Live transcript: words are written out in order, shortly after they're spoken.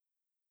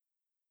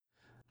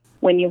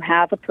when you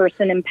have a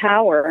person in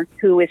power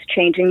who is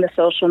changing the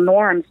social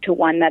norms to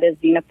one that is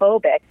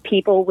xenophobic,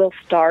 people will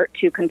start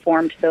to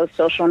conform to those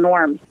social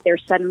norms. They're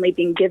suddenly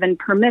being given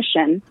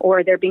permission,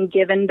 or they're being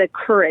given the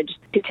courage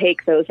to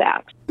take those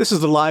acts. This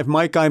is the Live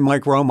Mic. I'm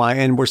Mike Romai,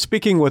 and we're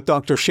speaking with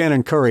Dr.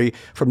 Shannon Curry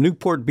from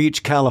Newport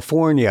Beach,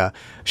 California.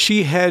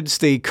 She heads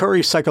the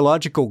Curry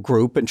Psychological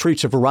Group and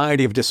treats a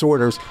variety of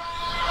disorders.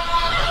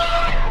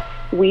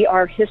 We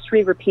are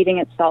history repeating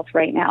itself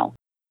right now.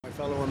 My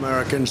fellow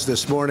Americans,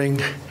 this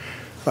morning,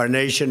 our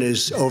nation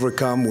is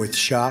overcome with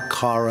shock,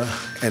 horror,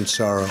 and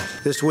sorrow.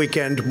 This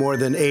weekend, more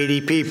than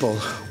 80 people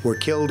were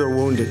killed or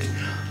wounded.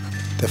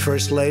 The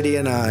First Lady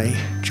and I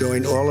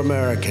join all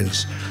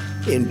Americans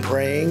in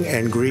praying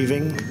and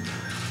grieving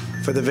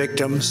for the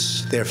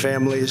victims, their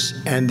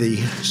families, and the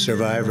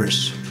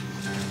survivors.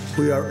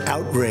 We are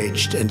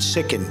outraged and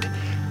sickened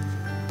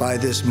by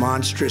this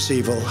monstrous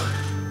evil,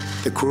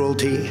 the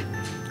cruelty,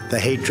 the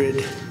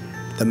hatred,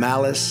 the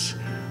malice,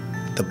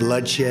 the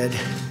bloodshed,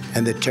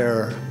 and the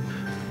terror.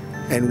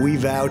 And we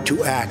vow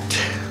to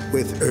act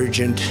with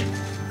urgent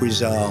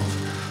resolve.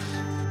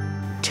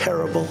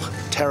 Terrible,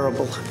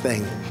 terrible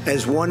thing.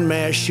 As one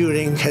mass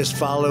shooting has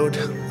followed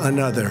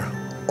another,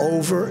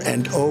 over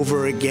and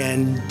over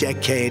again,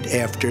 decade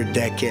after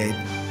decade.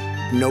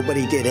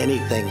 Nobody did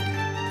anything.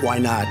 Why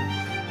not?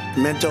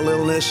 Mental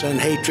illness and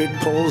hatred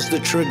pulls the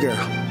trigger,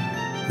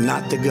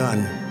 not the gun.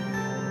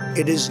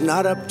 It is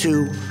not up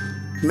to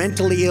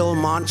mentally ill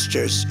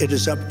monsters. It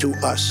is up to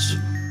us.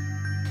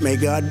 May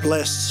God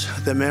bless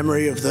the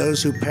memory of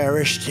those who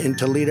perished in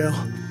Toledo.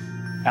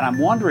 And I'm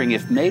wondering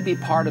if maybe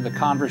part of the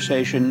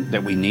conversation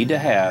that we need to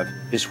have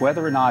is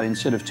whether or not,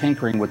 instead of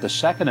tinkering with the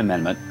Second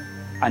Amendment,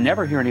 I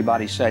never hear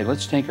anybody say,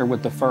 let's tinker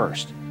with the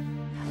First.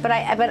 But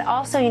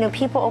also,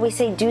 people always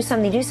say, do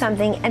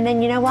something, and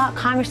then you know what?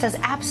 Congress does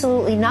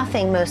absolutely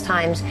nothing most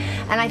times.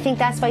 And I think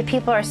that's why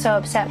people are so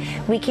upset.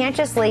 We can't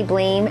just lay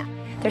blame.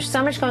 There's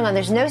so much going on.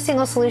 There's no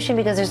single solution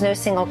because there's no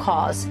single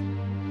cause.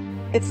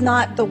 It's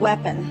not the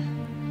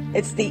weapon.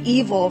 It's the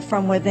evil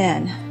from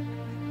within.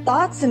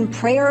 Thoughts and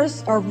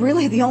prayers are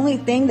really the only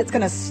thing that's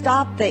going to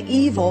stop the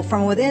evil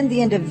from within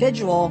the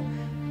individual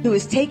who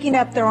is taking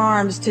up their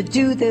arms to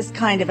do this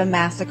kind of a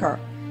massacre.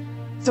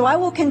 So I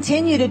will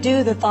continue to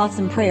do the thoughts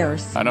and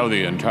prayers. I know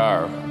the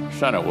entire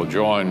Senate will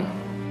join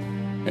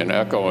in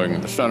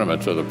echoing the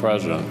sentiments of the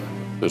President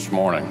this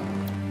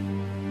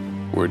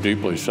morning. We're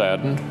deeply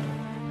saddened.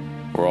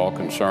 We're all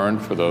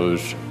concerned for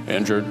those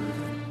injured.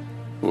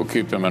 We'll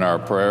keep them in our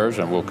prayers,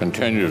 and we'll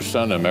continue to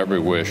send them every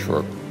wish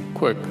for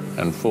quick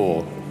and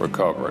full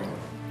recovery.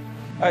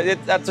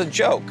 That's a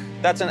joke.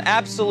 That's an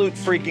absolute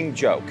freaking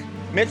joke.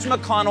 Mitch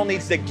McConnell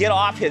needs to get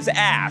off his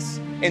ass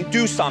and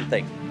do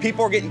something.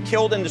 People are getting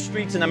killed in the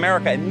streets in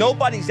America, and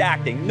nobody's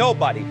acting.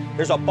 Nobody.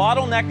 There's a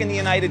bottleneck in the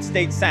United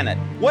States Senate.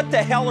 What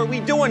the hell are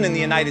we doing in the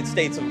United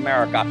States of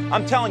America?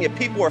 I'm telling you,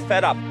 people are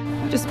fed up.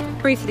 Just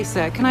briefly,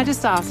 sir, can I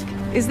just ask,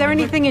 is there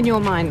anything in your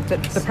mind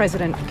that the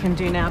president can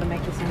do now to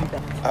make this any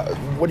better?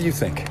 What do you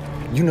think?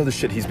 You know the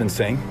shit he's been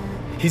saying?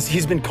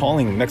 He's been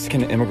calling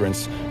Mexican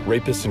immigrants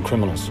rapists and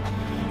criminals.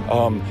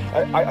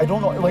 I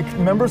don't know, like,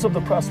 members of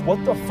the press,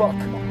 what the fuck?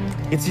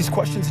 It's these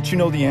questions that you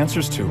know the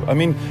answers to. I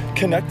mean,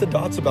 connect the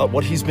dots about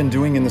what he's been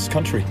doing in this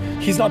country.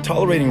 He's not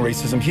tolerating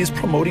racism, he's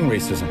promoting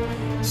racism.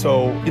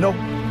 So,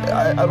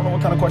 I don't know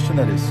what kind of question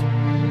that is.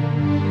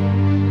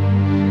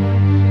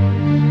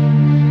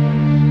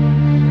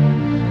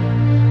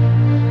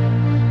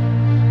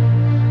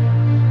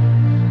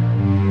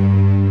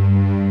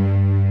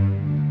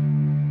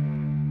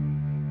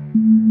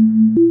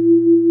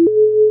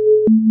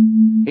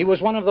 He was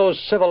one of those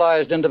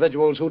civilized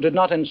individuals who did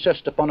not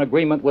insist upon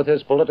agreement with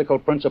his political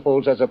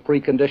principles as a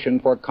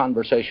precondition for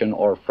conversation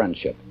or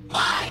friendship.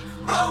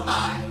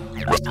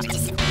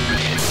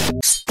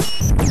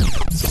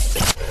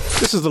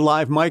 This is the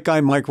Live Mic.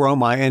 I'm Mike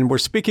Romai, and we're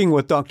speaking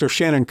with Dr.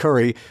 Shannon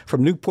Curry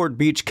from Newport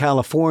Beach,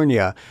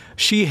 California.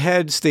 She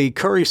heads the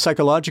Curry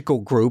Psychological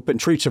Group and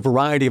treats a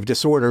variety of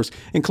disorders,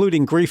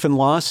 including grief and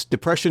loss,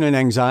 depression and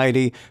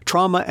anxiety,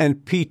 trauma, and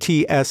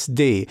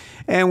PTSD.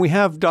 And we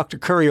have Dr.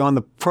 Curry on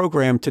the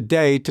program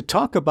today to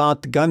talk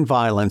about the gun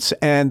violence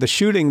and the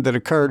shooting that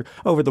occurred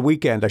over the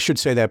weekend. I should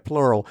say that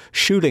plural,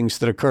 shootings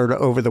that occurred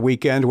over the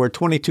weekend, where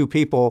 22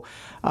 people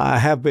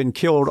have been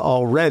killed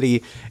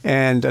already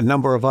and a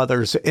number of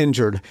others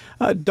injured.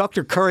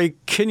 Dr. Curry,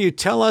 can you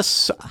tell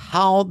us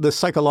how the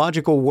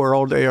psychological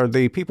world or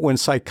the people in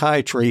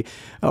psychiatry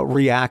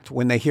react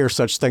when they hear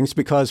such things?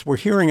 Because we're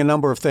hearing a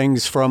number of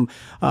things from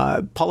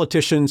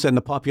politicians and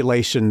the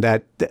population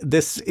that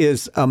this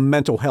is a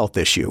mental health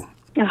issue.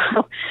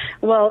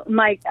 Well,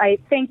 Mike, I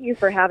thank you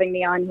for having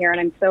me on here, and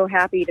I'm so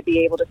happy to be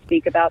able to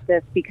speak about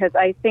this because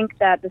I think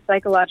that the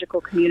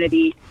psychological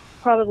community,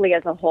 probably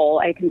as a whole,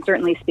 I can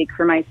certainly speak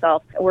for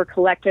myself, we're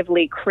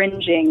collectively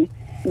cringing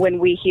when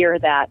we hear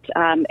that.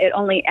 It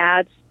only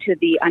adds to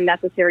the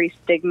unnecessary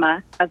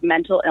stigma of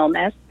mental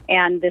illness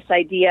and this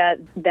idea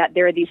that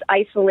there are these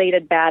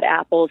isolated bad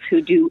apples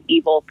who do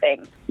evil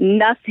things.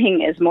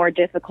 Nothing is more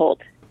difficult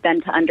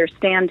than to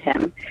understand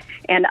him.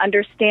 And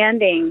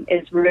understanding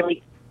is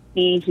really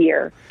key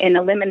here in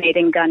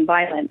eliminating gun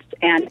violence.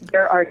 And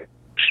there are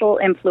social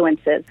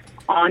influences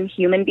on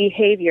human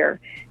behavior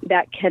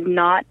that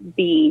cannot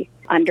be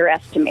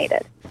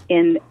underestimated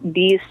in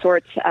these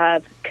sorts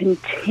of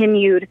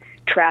continued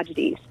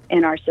tragedies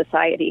in our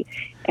society.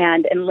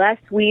 And unless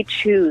we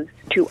choose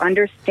to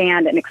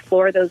understand and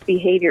explore those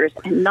behaviors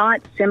and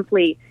not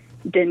simply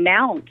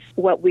denounce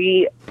what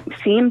we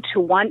seem to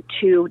want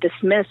to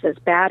dismiss as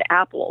bad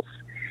apples,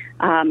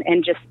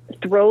 and just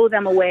throw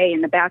them away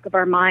in the back of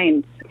our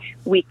minds,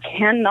 we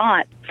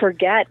cannot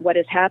forget what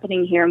is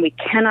happening here, and we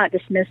cannot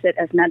dismiss it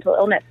as mental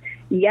illness.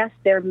 Yes,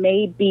 there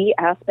may be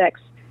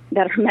aspects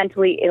that are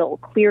mentally ill,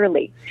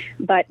 clearly,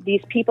 but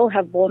these people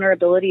have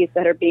vulnerabilities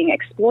that are being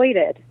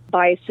exploited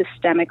by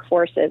systemic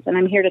forces, and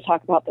I'm here to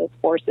talk about those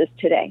forces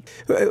today.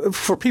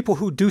 For people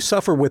who do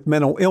suffer with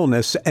mental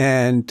illness,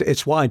 and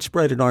it's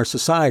widespread in our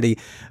society,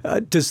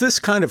 does this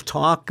kind of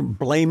talk,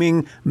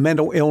 blaming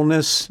mental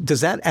illness,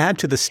 does that add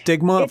to the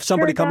stigma of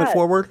somebody coming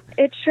forward?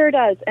 It sure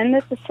does, and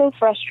this is so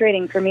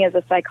frustrating for me as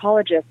a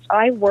psychologist.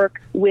 I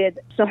work with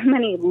so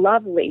many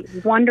lovely,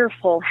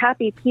 wonderful,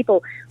 happy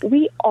people.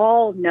 We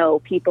all know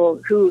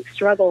people who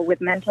struggle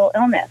with mental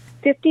illness.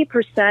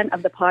 50%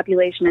 of the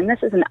population, and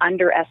this is an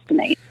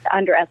underestimate.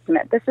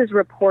 This is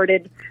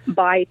reported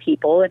by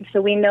people, and so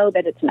we know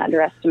that it's an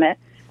underestimate,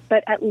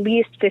 but at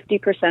least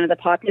 50% of the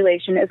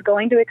population is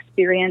going to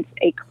experience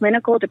a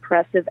clinical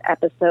depressive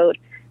episode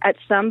at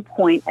some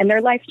point in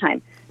their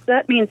lifetime. So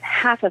that means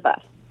half of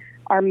us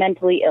are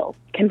mentally ill,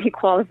 can be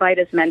qualified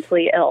as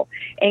mentally ill.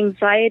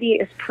 Anxiety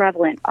is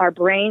prevalent. Our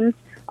brains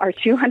are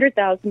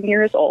 200,000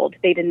 years old.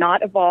 They did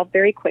not evolve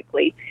very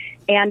quickly,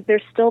 and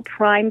they're still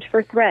primed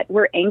for threat.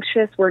 We're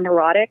anxious, we're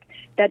neurotic.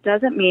 That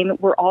doesn't mean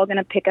we're all going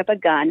to pick up a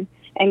gun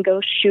and go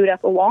shoot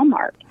up a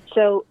Walmart.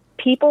 So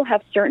people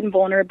have certain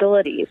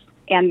vulnerabilities,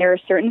 and there are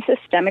certain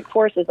systemic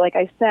forces, like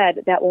I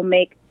said, that will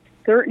make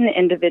certain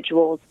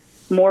individuals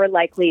more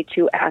likely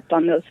to act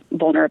on those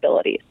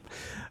vulnerabilities.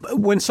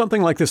 When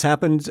something like this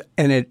happens,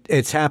 and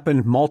it's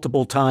happened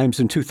multiple times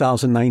in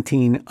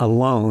 2019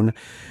 alone,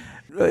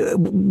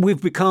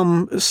 we've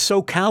become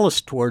so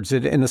callous towards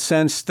it in the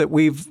sense that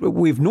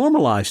we've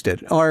normalized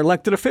it. Our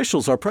elected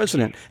officials, our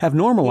president, have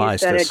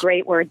normalized this. You said a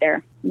great word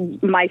there.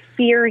 My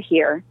fear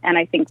here, and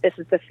I think this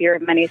is the fear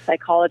of many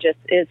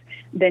psychologists, is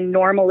the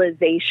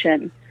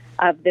normalization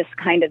of this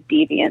kind of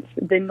deviance,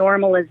 the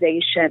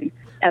normalization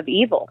of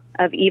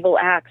evil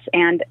acts,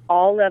 and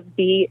all of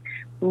the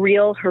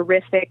real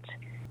horrific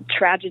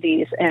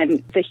tragedies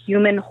and the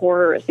human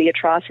horrors, the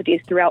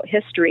atrocities throughout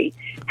history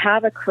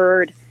have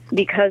occurred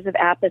because of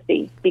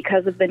apathy,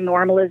 because of the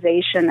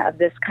normalization of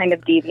this kind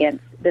of deviance,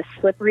 this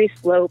slippery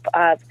slope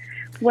of,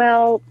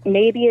 well,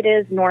 maybe it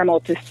is normal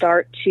to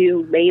start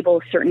to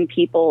label certain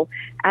people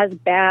as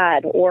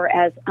bad or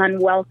as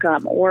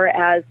unwelcome or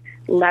as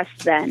less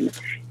than.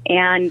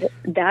 And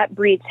that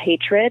breeds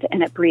hatred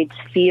and it breeds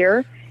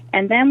fear.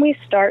 And then we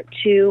start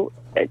to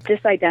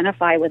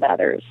disidentify with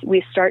others.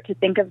 We start to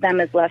think of them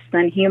as less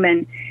than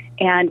human.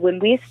 And when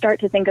we start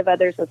to think of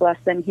others as less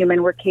than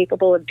human, we're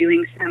capable of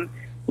doing some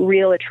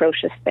real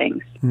atrocious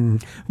things.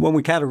 When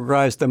we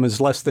categorize them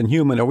as less than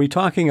human, are we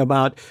talking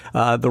about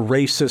the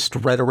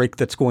racist rhetoric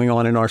that's going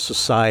on in our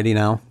society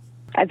now?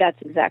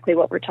 That's exactly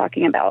what we're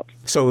talking about.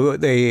 So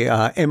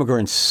the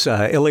immigrants,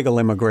 illegal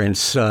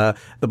immigrants, the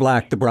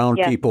black, the brown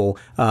people,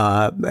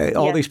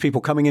 all these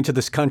people coming into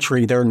this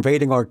country, they're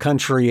invading our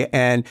country.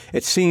 And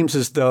it seems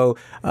as though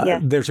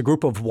there's a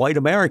group of white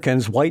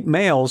Americans, white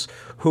males,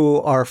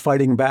 who are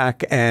fighting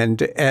back.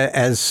 And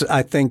as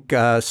I think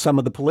some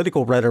of the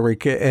political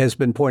rhetoric has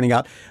been pointing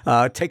out,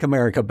 take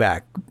America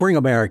back, bring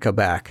America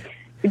back.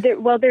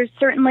 There's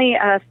certainly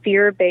a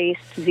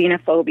fear-based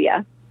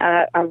xenophobia.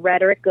 A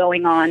rhetoric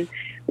going on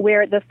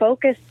where the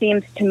focus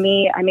seems to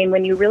me, I mean,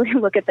 when you really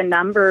look at the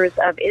numbers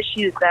of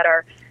issues that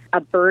are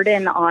a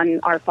burden on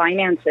our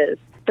finances,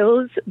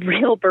 those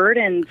real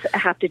burdens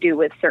have to do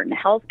with certain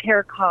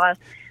healthcare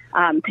costs,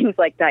 things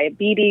like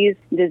diabetes,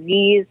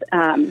 disease,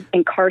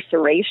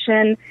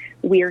 incarceration.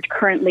 We are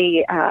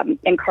currently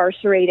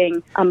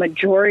incarcerating a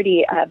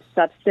majority of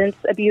substance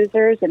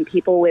abusers and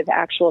people with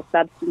actual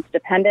substance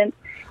dependence.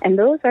 And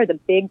those are the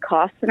big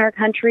costs in our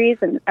countries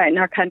and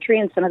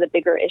some of the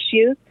bigger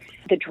issues,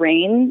 the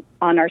drain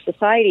on our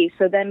society.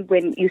 So then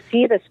when you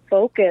see this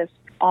focus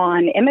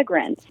on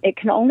immigrants, it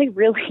can only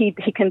really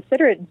be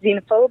considered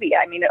xenophobia.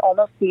 I mean, it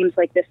almost seems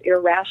like this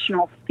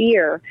irrational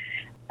fear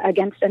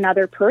against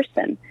another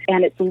person.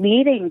 And it's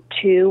leading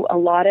to a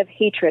lot of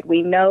hatred.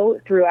 We know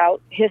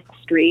throughout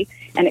history,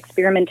 and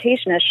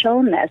experimentation has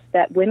shown this,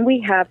 that when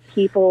we have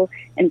people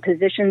in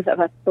positions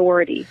of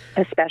authority,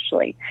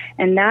 especially,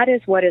 and that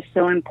is what is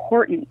so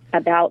important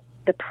about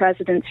the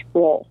president's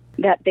role,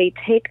 that they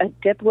take a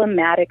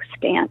diplomatic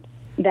stance,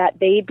 that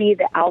they be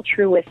the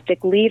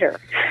altruistic leader.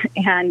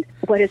 And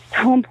what is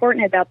so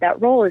important about that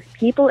role is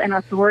people in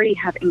authority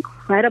have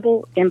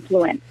incredible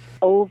influence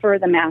over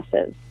the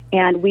masses.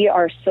 And we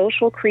are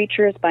social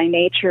creatures by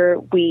nature.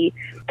 We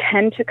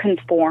tend to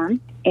conform.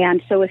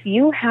 And so if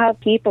you have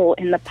people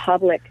in the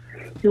public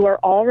who are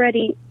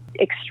already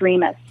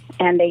extremists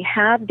and they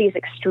have these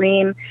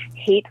extreme,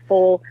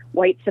 hateful,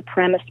 white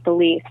supremacist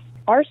beliefs,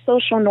 our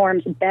social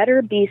norms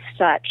better be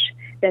such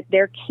that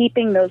they're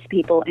keeping those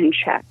people in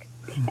check.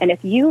 And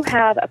if you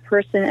have a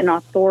person in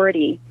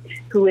authority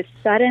who is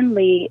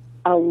suddenly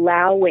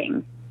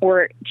allowing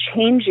or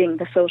changing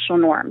the social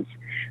norms,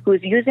 who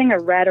is using a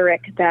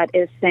rhetoric that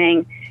is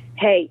saying,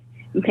 hey,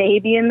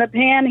 maybe in the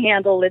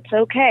panhandle it's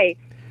okay,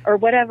 or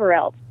whatever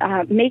else,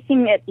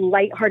 making it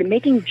lighthearted,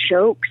 making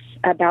jokes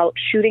about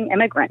shooting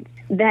immigrants,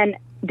 then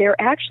they're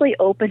actually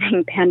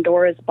opening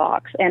Pandora's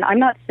box. And I'm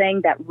not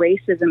saying that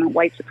racism and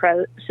white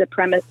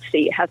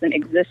supremacy hasn't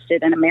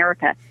existed in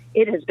America.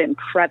 It has been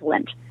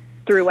prevalent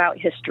throughout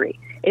history.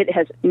 It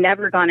has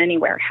never gone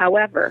anywhere.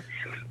 However,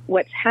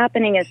 what's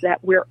happening is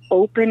that we're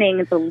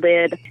opening the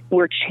lid.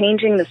 We're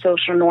changing the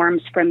social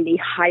norms from the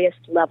highest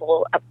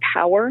level of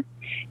power.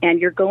 And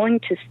you're going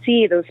to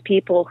see those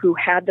people who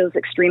had those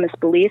extremist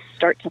beliefs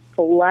start to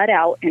flood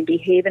out and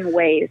behave in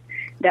ways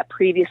that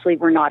previously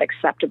were not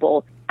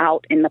acceptable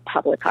out in the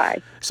public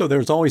eye. So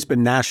there's always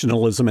been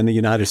nationalism in the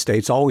United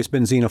States, always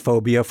been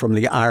xenophobia from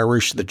the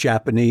Irish, the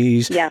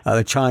Japanese,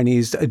 the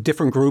Chinese,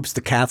 different groups,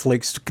 the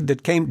Catholics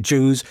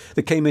Jews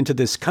that came into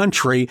this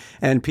country,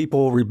 and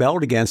people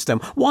rebelled against them.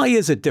 Why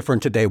is it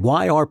different today?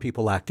 Why are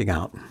people acting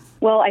out?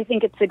 Well, I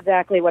think it's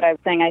exactly what I was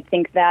saying. I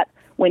think that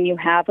when you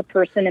have a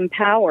person in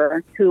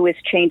power who is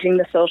changing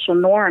the social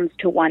norms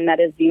to one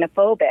that is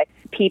xenophobic,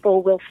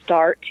 people will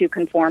start to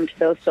conform to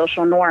those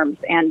social norms,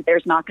 and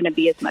there's not going to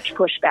be as much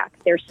pushback.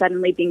 They're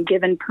suddenly being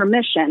given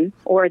permission,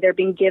 or they're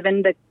being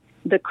given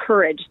the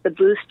courage, the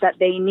boost that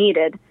they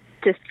needed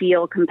to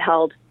feel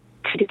compelled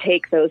to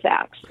take those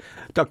acts.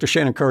 Dr.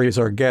 Shannon Curry is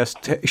our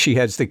guest. She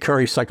heads the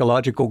Curry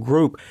Psychological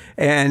Group.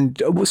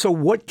 And so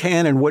what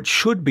can and what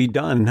should be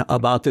done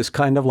about this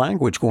kind of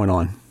language going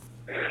on?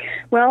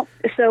 Well,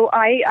 so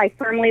I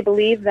firmly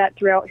believe that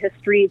throughout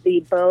history, the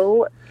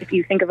bow, if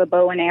you think of a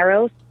bow and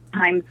arrow,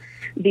 sometimes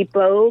the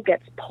bow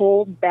gets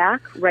pulled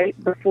back right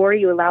before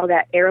you allow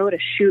that arrow to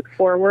shoot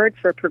forward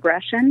for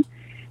progression.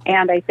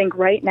 And I think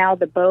right now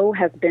the bow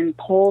has been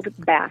pulled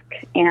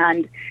back.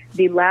 And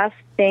the last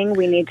thing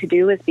we need to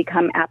do is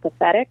become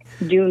apathetic.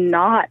 Do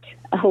not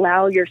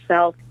allow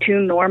yourself to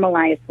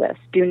normalize this.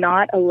 Do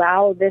not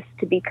allow this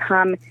to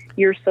become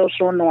your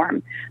social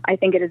norm. I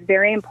think it is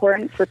very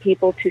important for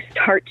people to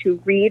start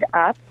to read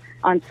up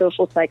on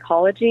social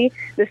psychology.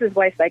 This is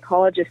why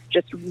psychologists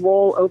just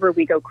roll over.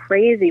 We go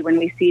crazy when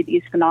we see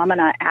these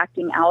phenomena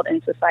acting out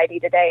in society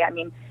today. I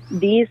mean,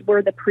 these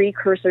were the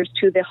precursors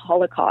to the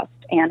Holocaust,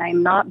 and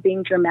I'm not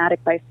being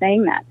dramatic by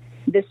saying that.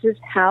 This is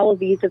how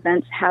these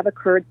events have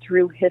occurred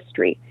through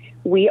history.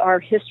 We are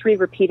history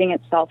repeating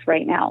itself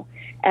right now.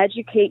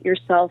 Educate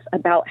yourself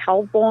about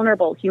how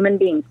vulnerable human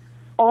beings,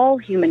 all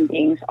human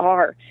beings,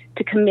 are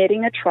to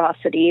committing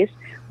atrocities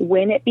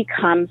when it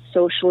becomes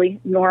socially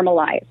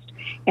normalized,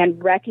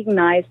 and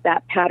recognize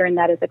that pattern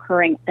that is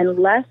occurring.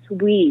 Unless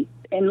we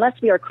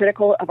are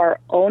critical of our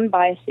own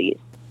biases,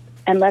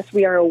 unless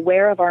we are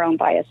aware of our own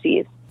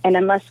biases, and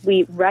unless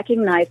we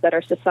recognize that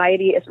our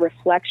society is a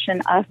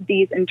reflection of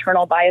these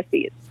internal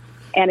biases,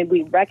 and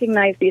we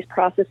recognize these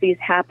processes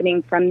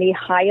happening from the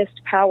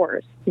highest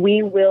powers,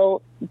 we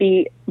will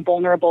be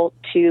vulnerable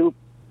to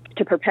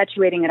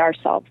perpetuating it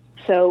ourselves.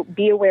 So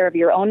be aware of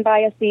your own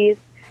biases.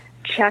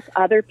 Check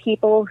other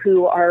people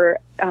who are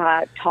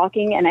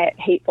talking in a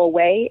hateful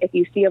way. If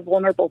you see a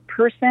vulnerable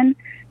person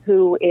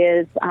who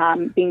is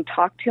being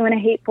talked to in a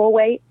hateful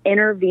way,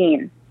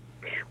 intervene.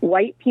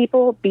 White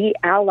people, be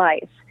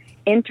allies.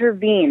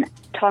 Intervene.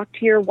 Talk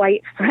to your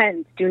white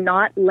friends. Do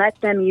not let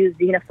them use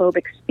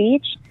xenophobic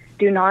speech.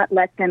 Do not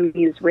let them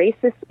use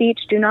racist speech.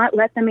 Do not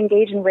let them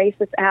engage in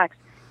racist acts.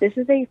 This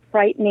is a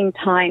frightening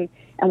time,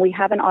 and we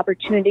have an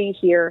opportunity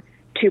here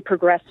to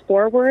progress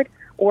forward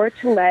or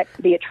to let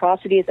the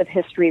atrocities of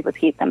history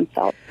repeat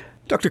themselves.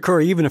 Dr.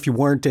 Curry, even if you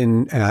weren't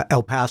in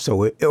El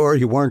Paso or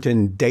you weren't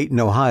in Dayton,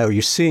 Ohio,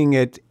 you're seeing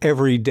it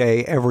every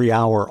day, every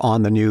hour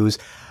on the news.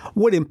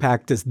 What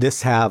impact does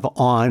this have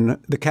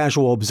on the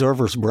casual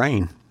observer's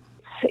brain?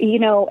 You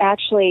know,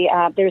 actually,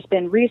 there's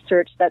been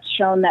research that's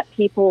shown that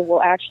people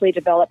will actually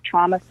develop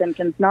trauma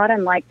symptoms, not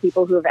unlike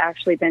people who have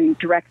actually been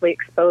directly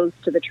exposed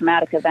to the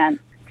traumatic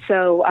event.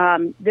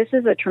 So this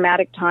is a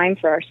traumatic time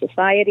for our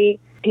society.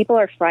 People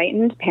are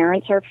frightened.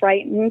 Parents are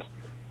frightened.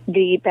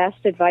 The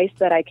best advice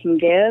that I can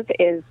give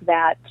is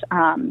that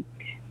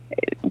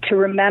to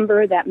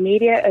remember that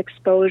media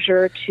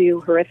exposure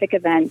to horrific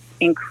events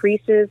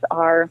increases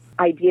our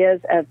ideas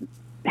of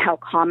how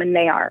common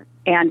they are.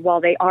 And while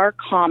they are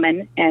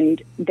common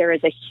and there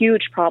is a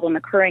huge problem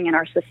occurring in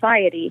our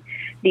society,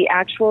 the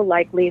actual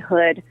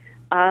likelihood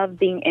of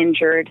being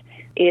injured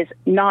is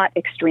not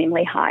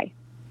extremely high,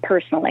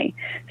 personally.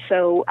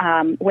 So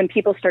when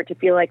people start to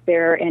feel like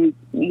they're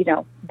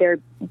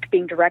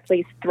being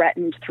directly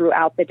threatened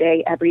throughout the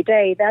day, every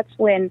day, that's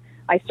when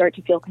I start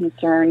to feel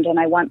concerned, and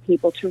I want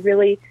people to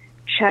really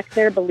check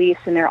their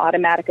beliefs and their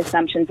automatic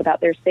assumptions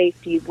about their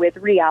safety with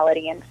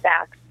reality and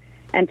facts,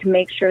 and to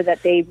make sure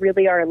that they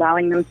really are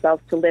allowing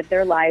themselves to live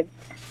their lives,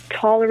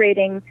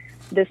 tolerating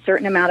this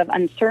certain amount of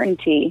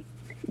uncertainty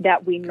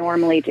that we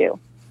normally do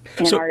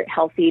in our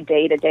healthy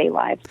day-to-day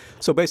lives.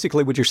 So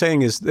basically what you're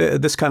saying is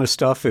this kind of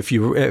stuff, if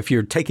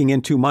you're taking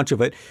in too much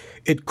of it,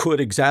 it could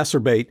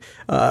exacerbate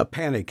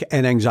panic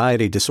and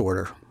anxiety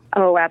disorder.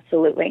 Oh,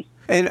 absolutely.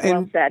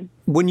 Well said.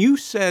 When you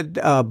said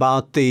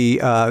about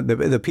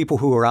the people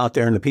who are out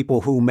there and the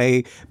people who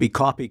may be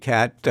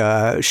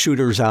copycat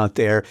shooters out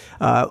there,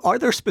 are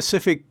there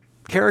specific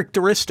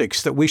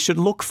characteristics that we should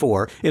look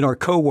for in our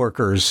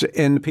coworkers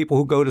and the people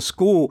who go to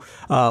school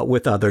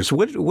with others?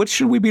 What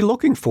should we be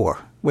looking for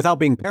without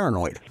being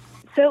paranoid?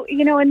 So,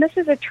 and this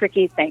is a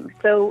tricky thing.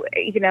 So,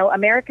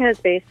 America is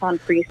based on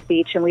free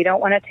speech, and we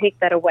don't want to take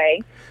that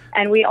away.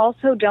 And we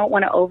also don't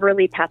want to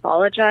overly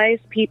pathologize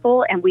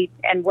people.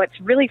 And what's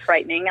really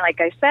frightening, like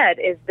I said,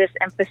 is this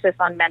emphasis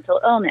on mental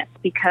illness,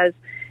 because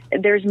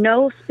there's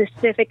no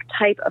specific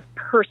type of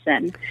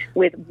person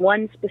with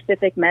one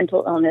specific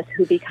mental illness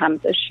who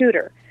becomes a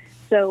shooter.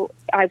 So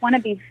I want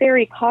to be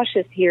very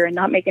cautious here and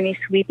not make any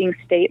sweeping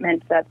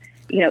statements that,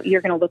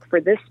 you're going to look for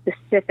this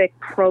specific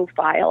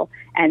profile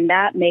and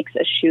that makes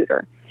a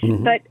shooter.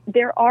 Mm-hmm. But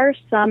there are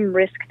some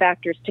risk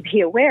factors to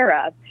be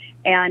aware of,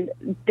 and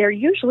they're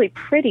usually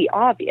pretty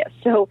obvious.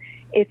 So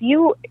if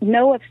you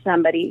know of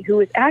somebody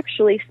who is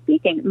actually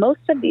speaking, most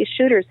of these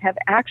shooters have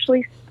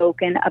actually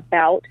spoken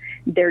about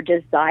their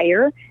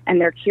desire and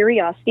their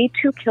curiosity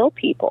to kill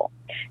people.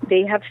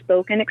 They have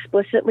spoken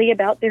explicitly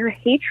about their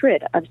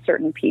hatred of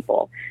certain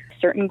people,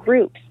 certain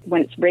groups.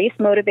 When it's race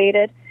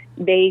motivated,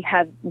 they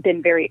have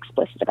been very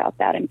explicit about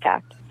that, in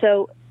fact.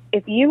 So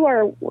if you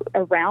are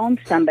around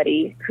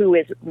somebody who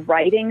is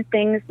writing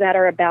things that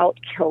are about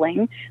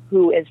killing,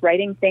 who is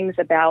writing things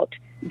about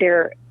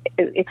their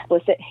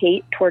explicit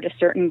hate toward a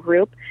certain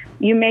group,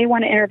 you may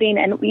want to intervene.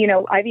 And,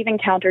 I've even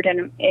encountered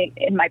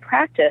in my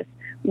practice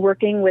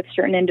working with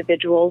certain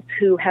individuals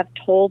who have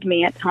told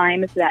me at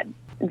times that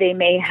they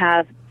may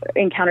have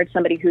encountered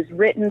somebody who's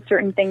written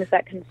certain things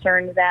that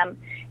concern them.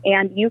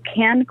 And you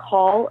can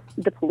call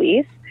the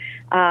police.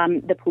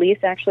 The police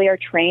actually are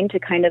trained to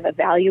kind of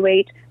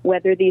evaluate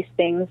whether these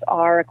things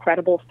are a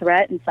credible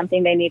threat and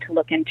something they need to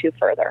look into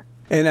further.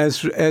 And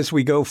as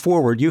we go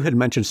forward, you had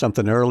mentioned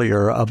something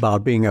earlier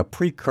about being a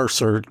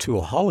precursor to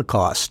a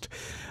Holocaust.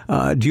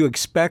 Do you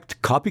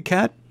expect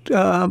copycat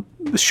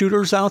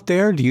shooters out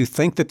there? Do you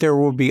think that there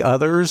will be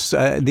others?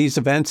 These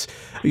events,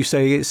 you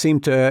say, seem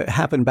to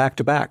happen back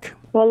to back.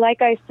 Well,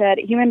 like I said,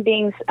 human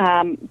beings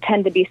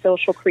tend to be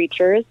social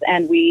creatures,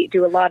 and we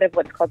do a lot of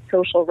what's called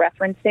social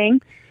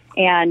referencing.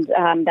 And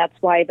that's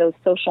why those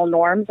social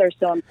norms are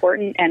so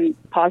important, and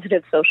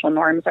positive social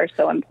norms are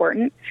so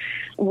important.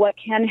 What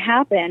can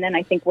happen, and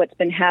I think what's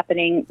been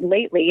happening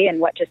lately and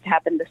what just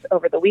happened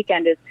over the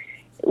weekend, is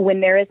when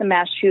there is a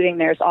mass shooting,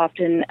 there's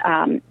often,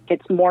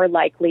 it's more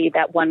likely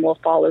that one will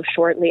follow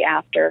shortly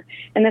after.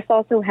 And this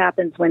also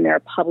happens when there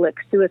are public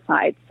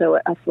suicides. So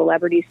a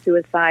celebrity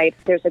suicide,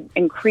 there's an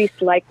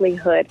increased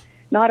likelihood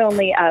not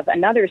only of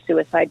another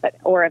suicide,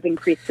 or of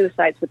increased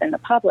suicides within the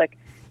public,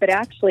 but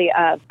actually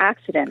of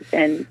accidents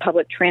in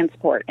public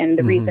transport. And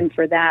the reason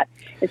for that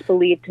is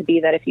believed to be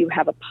that if you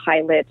have a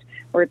pilot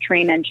or a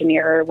train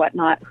engineer or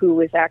whatnot who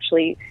is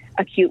actually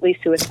acutely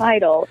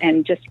suicidal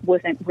and just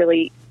wasn't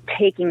really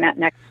taking that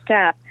next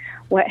step,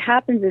 what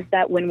happens is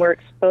that when we're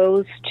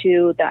exposed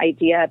to the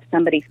idea of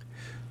somebody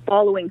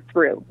following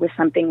through with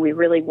something we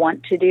really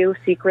want to do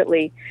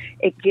secretly,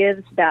 it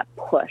gives that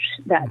push,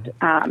 that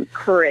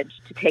courage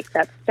to take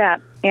that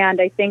step.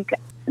 And I think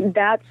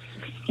that's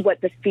what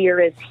the fear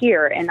is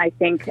here. And I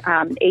think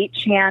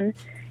 8chan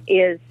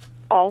is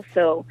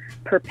also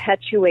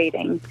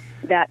perpetuating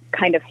that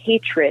kind of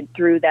hatred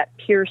through that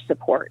peer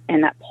support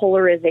and that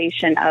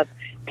polarization of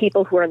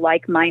people who are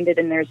like-minded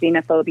in their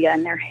xenophobia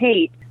and their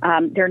hate.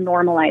 They're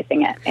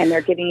normalizing it, and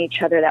they're giving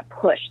each other that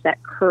push,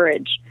 that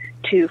courage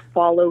to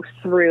follow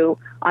through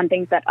on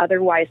things that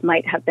otherwise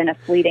might have been a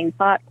fleeting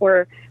thought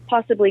or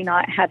possibly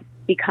not have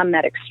become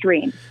that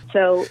extreme.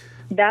 So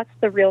that's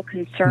the real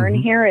concern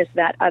here, is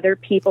that other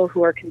people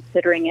who are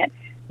considering it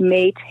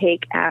may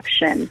take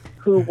action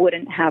who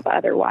wouldn't have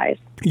otherwise.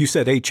 You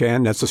said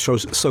 8chan, that's a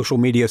social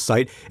media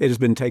site. It has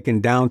been taken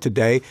down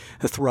today.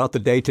 Throughout the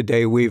day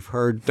today, we've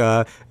heard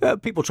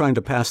people trying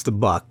to pass the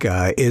buck.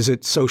 Is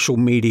it social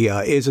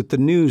media? Is it the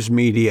news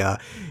media?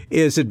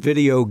 Is it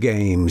video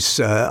games?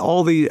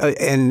 All the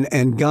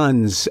and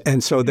guns.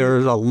 And so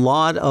there's a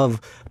lot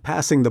of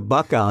passing the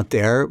buck out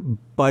there.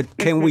 But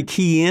can we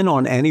key in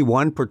on any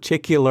one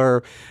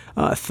particular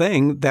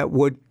thing that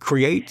would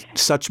create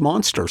such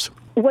monsters?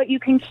 What you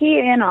can key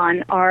in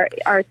on are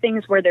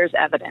things where there's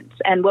evidence.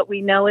 And what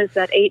we know is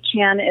that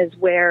 8chan is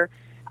where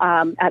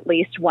at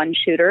least one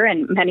shooter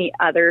and many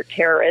other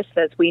terrorists,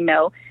 as we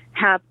know,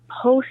 have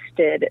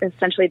posted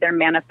essentially their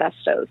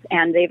manifestos.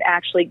 And they've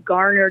actually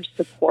garnered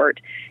support,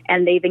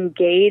 and they've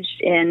engaged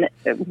in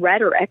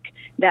rhetoric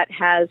that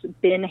has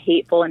been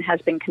hateful and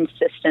has been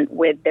consistent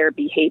with their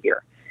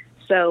behavior.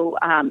 So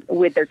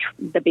with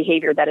the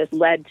behavior that has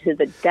led to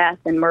the death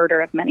and murder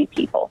of many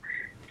people.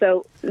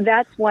 So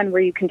that's one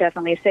where you can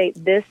definitely say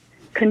this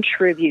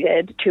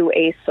contributed to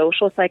a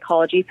social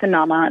psychology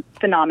phenomenon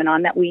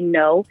that we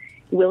know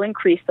will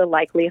increase the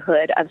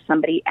likelihood of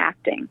somebody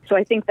acting. So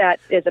I think that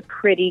is a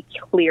pretty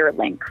clear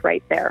link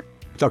right there.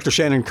 Dr.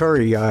 Shannon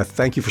Curry,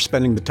 thank you for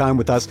spending the time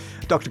with us.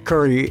 Dr.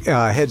 Curry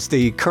heads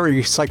the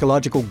Curry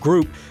Psychological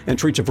Group and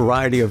treats a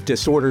variety of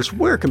disorders.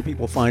 Where can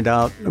people find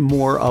out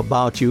more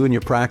about you and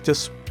your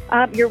practice?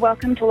 You're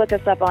welcome to look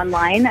us up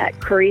online at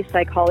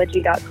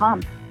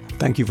currypsychology.com.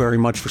 Thank you very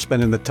much for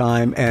spending the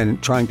time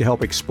and trying to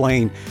help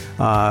explain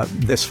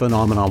this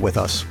phenomenon with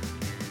us.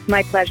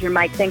 My pleasure,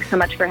 Mike. Thanks so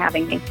much for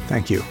having me.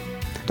 Thank you.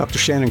 Dr.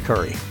 Shannon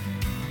Curry.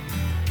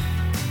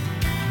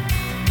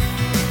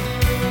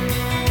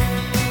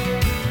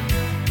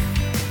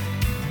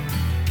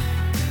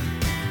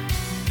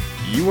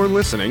 You are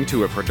listening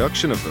to a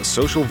production of the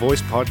Social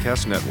Voice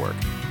Podcast Network.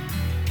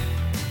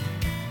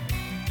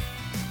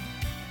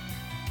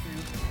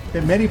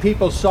 That many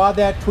people saw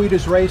that tweet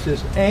as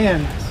racist,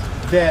 and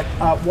that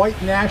white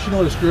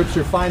nationalist groups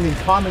are finding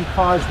common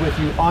cause with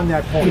you on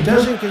that point. It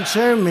doesn't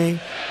concern me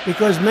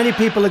because many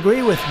people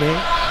agree with me.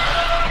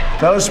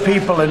 Those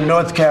people in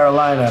North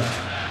Carolina,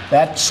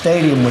 that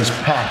stadium was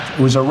packed.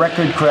 It was a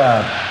record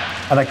crowd,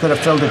 and I could have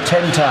filled it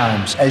 10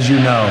 times, as you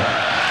know.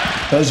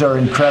 Those are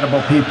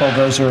incredible people.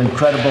 Those are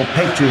incredible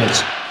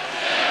patriots.